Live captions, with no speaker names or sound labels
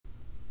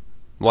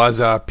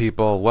What's up,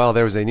 people? Well,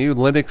 there's a new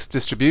Linux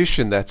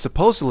distribution that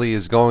supposedly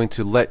is going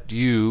to let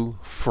you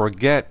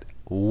forget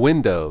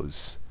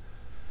Windows.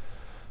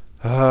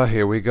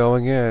 Here we go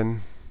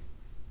again.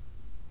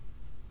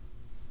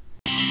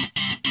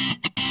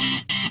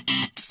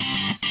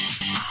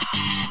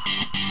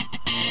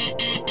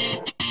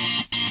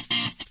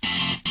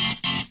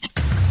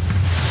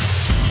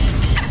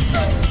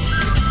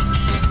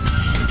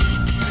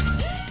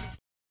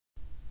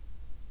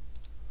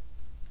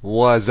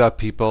 What's up,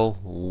 people?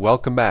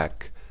 Welcome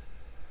back.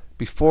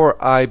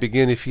 Before I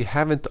begin, if you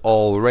haven't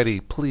already,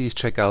 please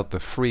check out the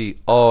free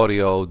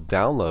audio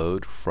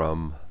download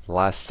from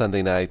last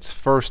Sunday night's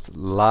first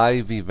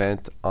live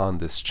event on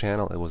this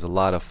channel. It was a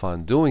lot of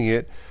fun doing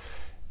it,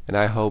 and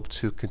I hope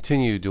to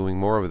continue doing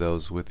more of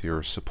those with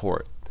your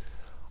support.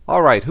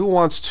 Alright, who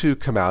wants to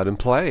come out and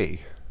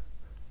play?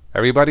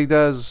 Everybody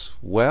does?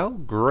 Well,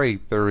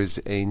 great. There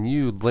is a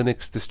new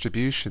Linux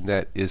distribution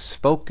that is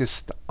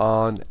focused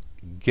on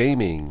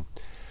gaming.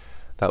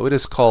 Now it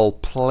is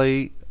called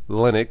Play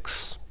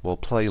Linux. Well,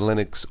 Play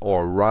Linux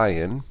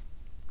Orion.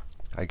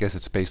 I guess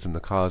it's based in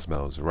the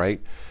Cosmos, right?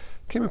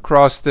 Came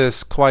across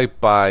this quite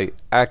by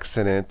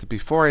accident.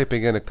 Before I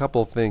begin, a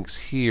couple things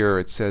here.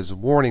 It says,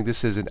 warning,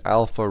 this is an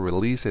alpha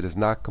release. It is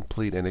not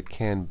complete and it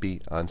can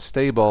be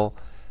unstable,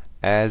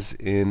 as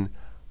in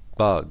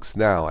bugs.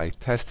 Now, I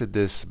tested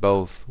this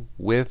both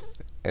with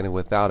and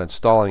without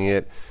installing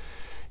it.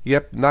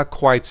 Yep, not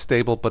quite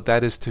stable, but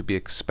that is to be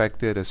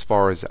expected as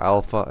far as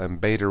alpha and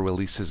beta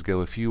releases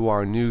go if you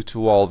are new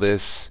to all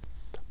this.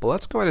 But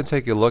let's go ahead and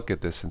take a look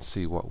at this and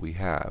see what we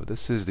have.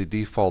 This is the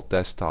default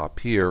desktop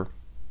here.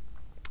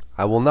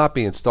 I will not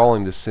be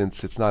installing this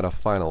since it's not a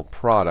final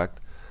product,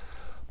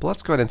 but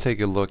let's go ahead and take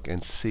a look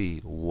and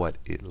see what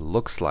it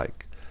looks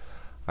like.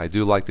 I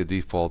do like the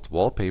default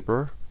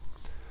wallpaper.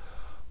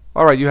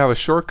 Alright, you have a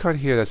shortcut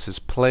here that says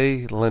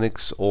Play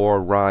Linux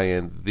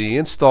Orion. The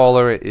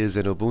installer is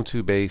an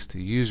Ubuntu-based,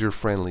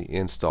 user-friendly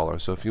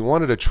installer. So if you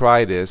wanted to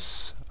try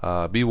this,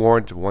 be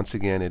warned, once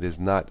again, it is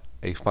not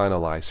a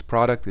finalized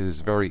product. It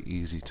is very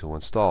easy to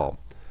install.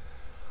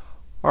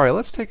 Alright,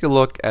 let's take a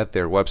look at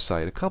their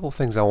website. A couple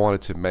things I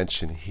wanted to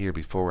mention here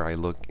before I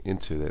look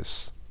into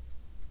this.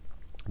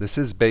 This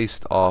is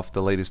based off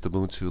the latest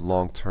Ubuntu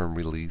long-term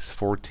release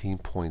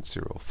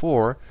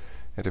 14.04.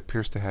 It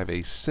appears to have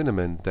a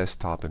Cinnamon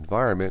desktop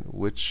environment,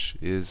 which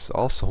is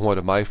also one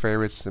of my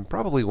favorites and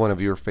probably one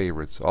of your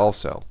favorites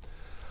also.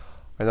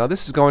 And now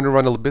this is going to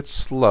run a little bit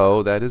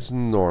slow. That is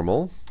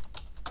normal.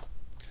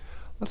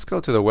 Let's go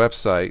to the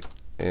website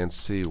and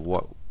see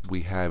what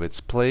we have.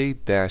 It's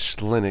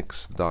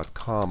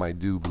play-linux.com, I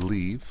do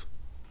believe.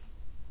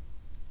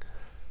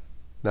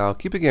 Now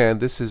keep again,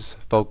 this is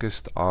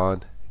focused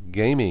on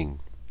gaming.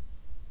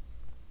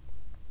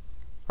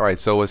 Alright,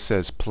 so it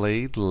says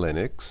Play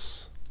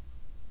Linux.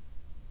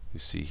 You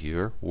see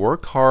here,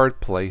 work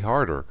hard, play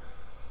harder.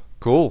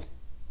 Cool.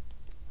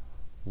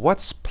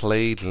 What's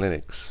Play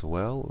Linux?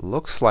 Well, it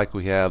looks like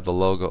we have the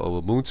logo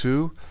of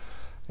Ubuntu,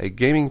 a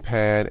gaming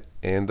pad,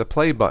 and the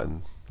play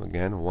button.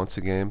 Once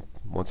again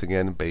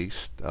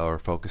based or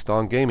focused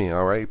on gaming.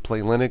 All right,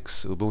 Play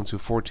Linux, Ubuntu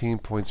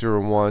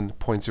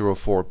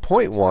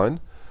 14.01.04.1,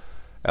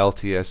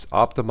 LTS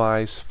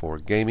optimized for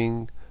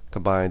gaming,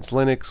 combines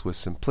Linux with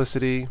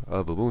simplicity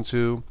of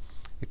Ubuntu.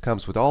 It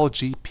comes with all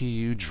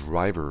GPU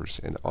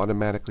drivers and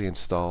automatically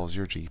installs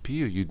your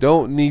GPU. You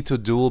don't need to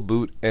dual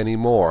boot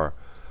anymore.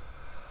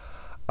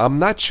 I'm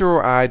not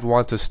sure I'd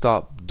want to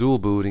stop dual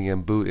booting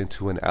and boot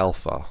into an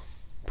alpha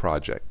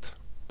project,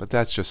 but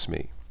that's just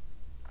me.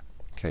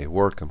 Okay,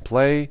 work and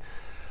play.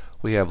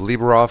 We have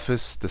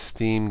LibreOffice, the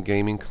Steam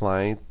gaming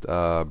client,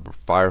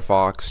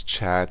 Firefox,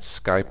 chat,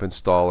 Skype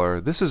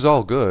installer. This is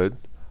all good.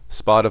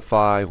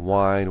 Spotify,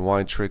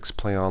 Wine-Tricks,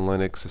 Play on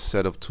Linux, a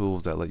set of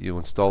tools that let you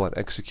install and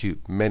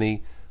execute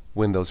many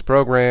Windows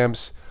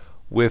programs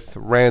with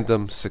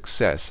random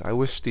success. I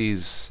wish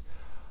these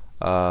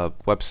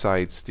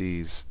websites,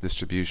 these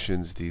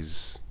distributions,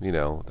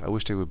 I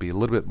wish they would be a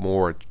little bit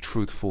more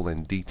truthful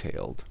and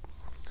detailed.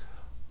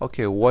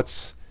 Okay,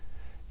 what's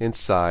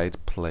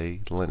inside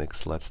Play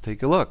Linux? Let's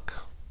take a look.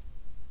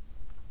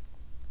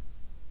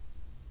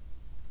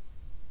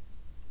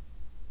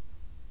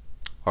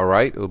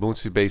 Alright,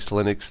 Ubuntu-based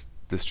Linux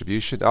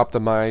distribution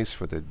optimized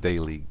for the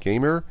daily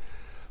gamer.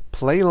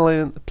 Play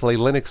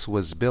Linux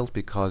was built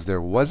because there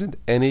wasn't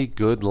any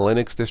good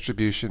Linux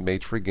distribution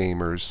made for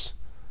gamers.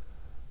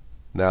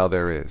 Now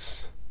there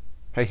is.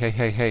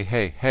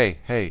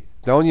 Hey,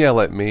 don't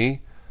yell at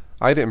me.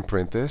 I didn't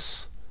print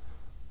this.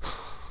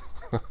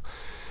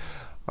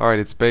 Alright,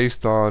 it's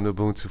based on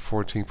Ubuntu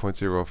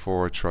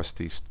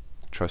 14.04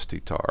 trusty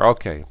tar.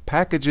 Okay,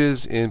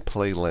 packages in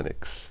Play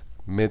Linux.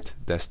 Mint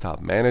Desktop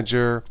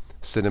Manager,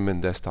 Cinnamon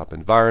Desktop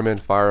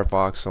Environment,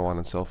 Firefox, so on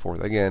and so forth.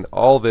 Again,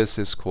 all this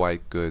is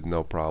quite good,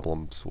 no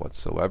problems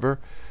whatsoever.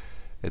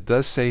 It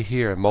does say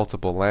here in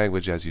multiple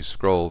language as you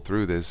scroll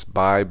through this,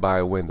 bye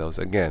Windows.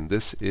 Again,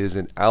 this is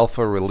an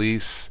alpha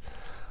release.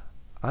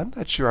 I'm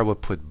not sure I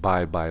would put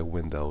bye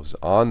Windows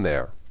on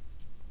there.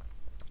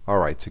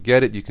 Alright, to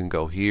get it you can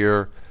go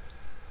here,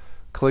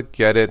 click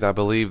get it. I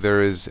believe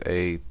there is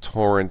a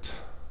torrent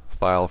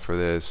file for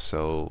this,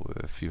 so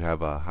if you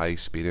have a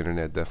high-speed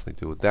internet, definitely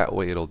do it that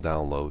way. It'll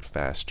download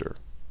faster.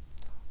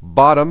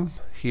 Bottom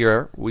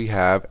here we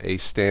have a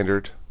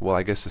standard, well,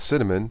 I guess a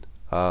cinnamon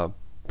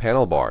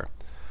panel bar.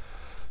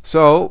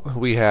 So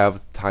we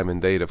have time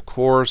and date, of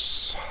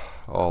course,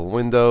 all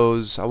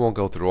windows. I won't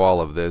go through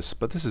all of this,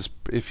 but this is,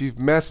 if you've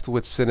messed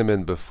with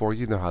Cinnamon before,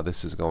 you know how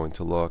this is going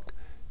to look.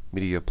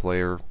 Media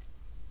player,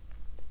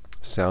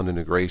 sound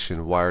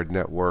integration, wired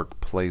network,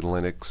 play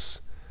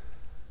Linux,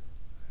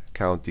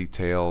 account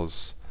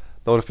details,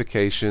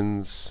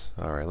 notifications.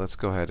 All right, let's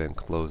go ahead and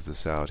close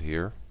this out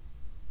here.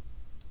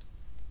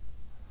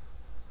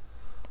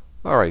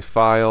 All right,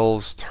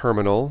 files,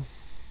 terminal.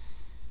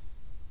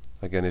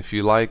 Again, if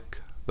you like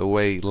the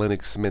way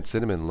Linux Mint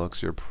Cinnamon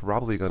looks, you're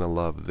probably going to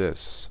love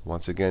this.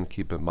 Once again,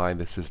 keep in mind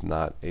this is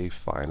not a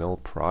final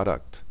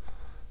product.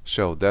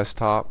 Show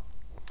desktop.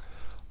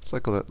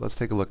 Let's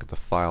take a look at the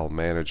file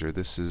manager.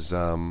 This is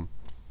well,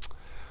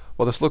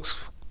 this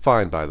looks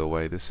fine, by the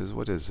way. This is,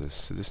 what is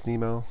this? Is this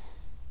Nemo?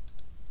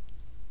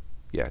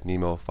 Yeah,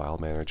 Nemo file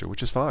manager,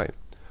 which is fine.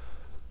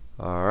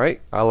 All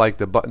right, I like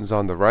the buttons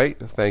on the right.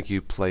 Thank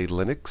you, Play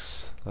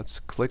Linux. Let's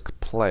click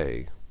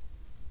play.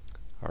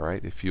 All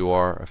right, if you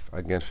are,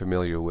 again,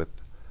 familiar with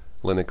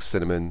Linux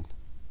Cinnamon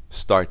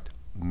start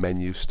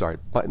menu,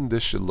 start button,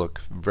 this should look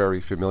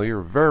very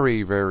familiar,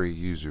 very, very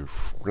user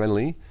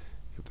friendly.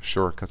 You have the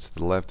shortcuts to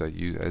the left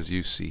as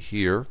you see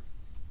here.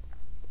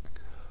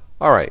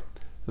 All right,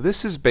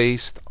 this is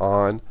based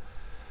on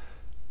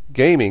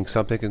gaming,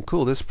 something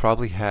cool. This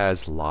probably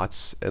has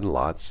lots and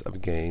lots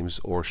of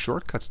games or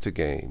shortcuts to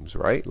games,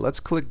 right?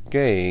 Let's click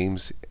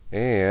games,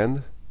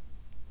 and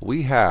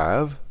we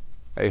have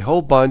a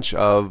whole bunch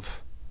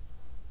of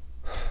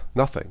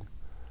nothing.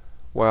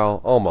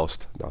 Well,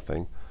 almost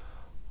nothing.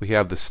 We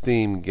have the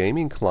Steam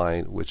gaming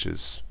client, which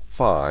is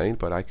fine,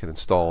 but I can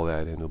install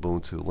that in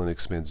Ubuntu,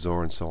 Linux Mint,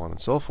 Zorin, and so on and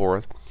so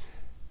forth.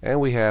 And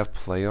we have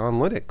Play on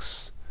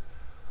Linux,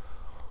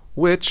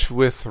 which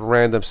with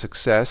random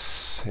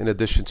success, in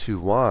addition to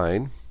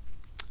Wine,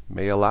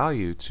 may allow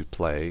you to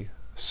play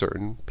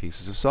certain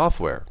pieces of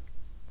software.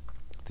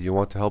 Do you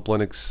want to help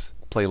Linux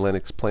Play on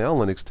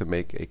Linux to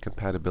make a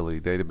compatibility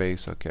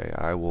database? Okay,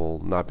 I will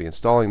not be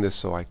installing this,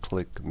 so I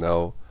click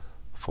no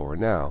for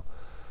now.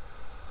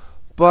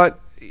 But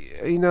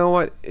you know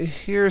what?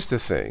 Here's the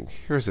thing.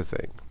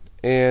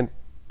 And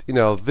you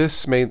know,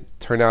 this may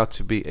turn out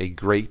to be a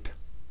great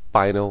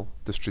final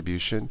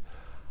distribution.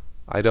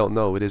 I don't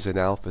know. It is an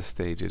alpha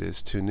stage. It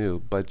is too new.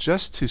 But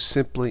just to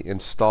simply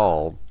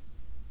install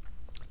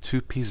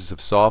two pieces of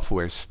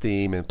software,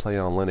 Steam and Play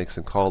on Linux,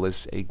 and call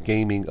this a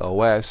gaming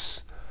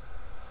OS,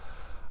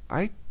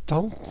 I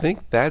don't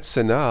think that's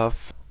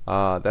enough.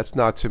 That's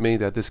not to mean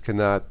that this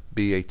cannot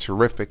be a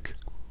terrific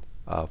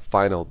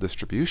final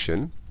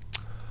distribution,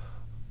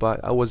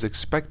 but I was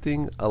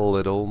expecting a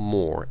little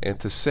more. And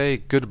to say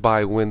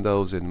goodbye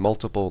Windows in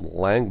multiple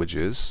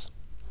languages,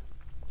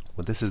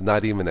 well, this is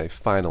not even a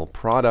final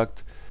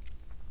product.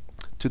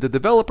 To the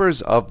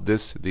developers of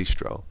this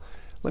distro,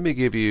 let me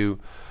give you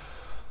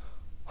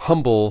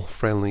humble,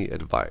 friendly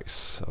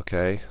advice.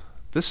 Okay,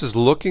 this is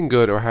looking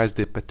good, or has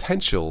the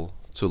potential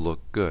to look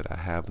good. I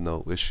have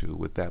no issue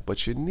with that,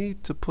 but you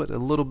need to put a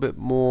little bit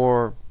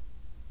more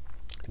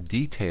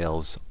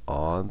details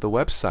on the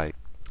website.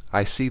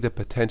 I see the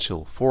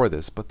potential for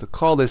this, but to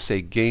call this a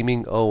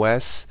gaming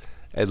OS,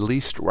 at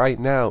least right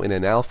now in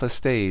an alpha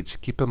stage,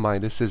 keep in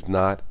mind this is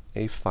not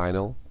a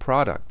final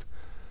product.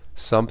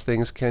 Some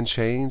things can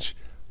change,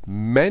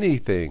 many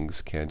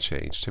things can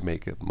change to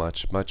make it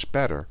much, much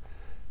better,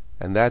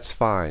 and that's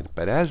fine.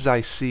 But as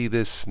I see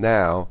this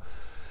now,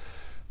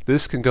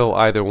 this can go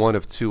either one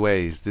of two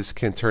ways. This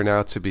can turn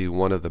out to be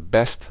one of the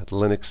best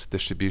Linux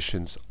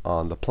distributions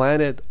on the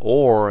planet,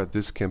 or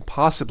this can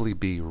possibly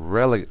be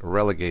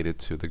relegated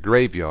to the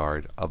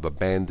graveyard of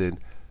abandoned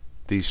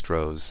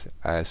distros,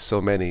 as so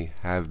many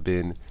have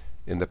been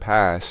in the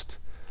past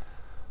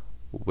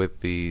with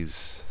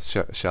these,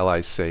 shall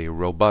I say,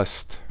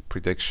 robust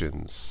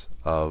predictions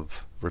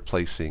of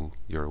replacing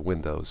your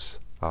Windows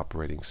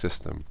operating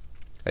system.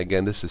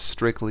 Again, this is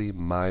strictly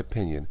my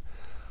opinion.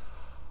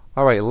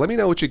 Alright, let me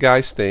know what you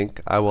guys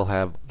think. I will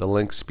have the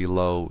links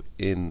below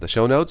in the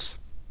show notes.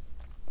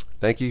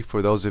 Thank you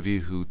for those of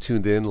you who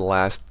tuned in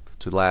last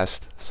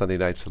Sunday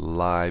night's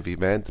live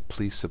event.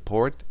 Please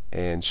support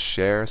and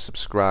share,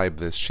 subscribe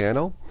this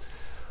channel.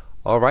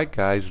 Alright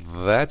guys,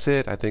 that's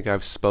it. I think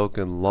I've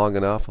spoken long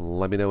enough.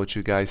 Let me know what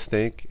you guys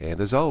think.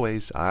 And as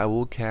always, I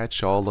will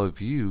catch all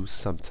of you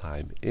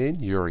sometime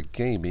in your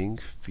gaming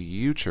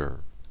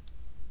future.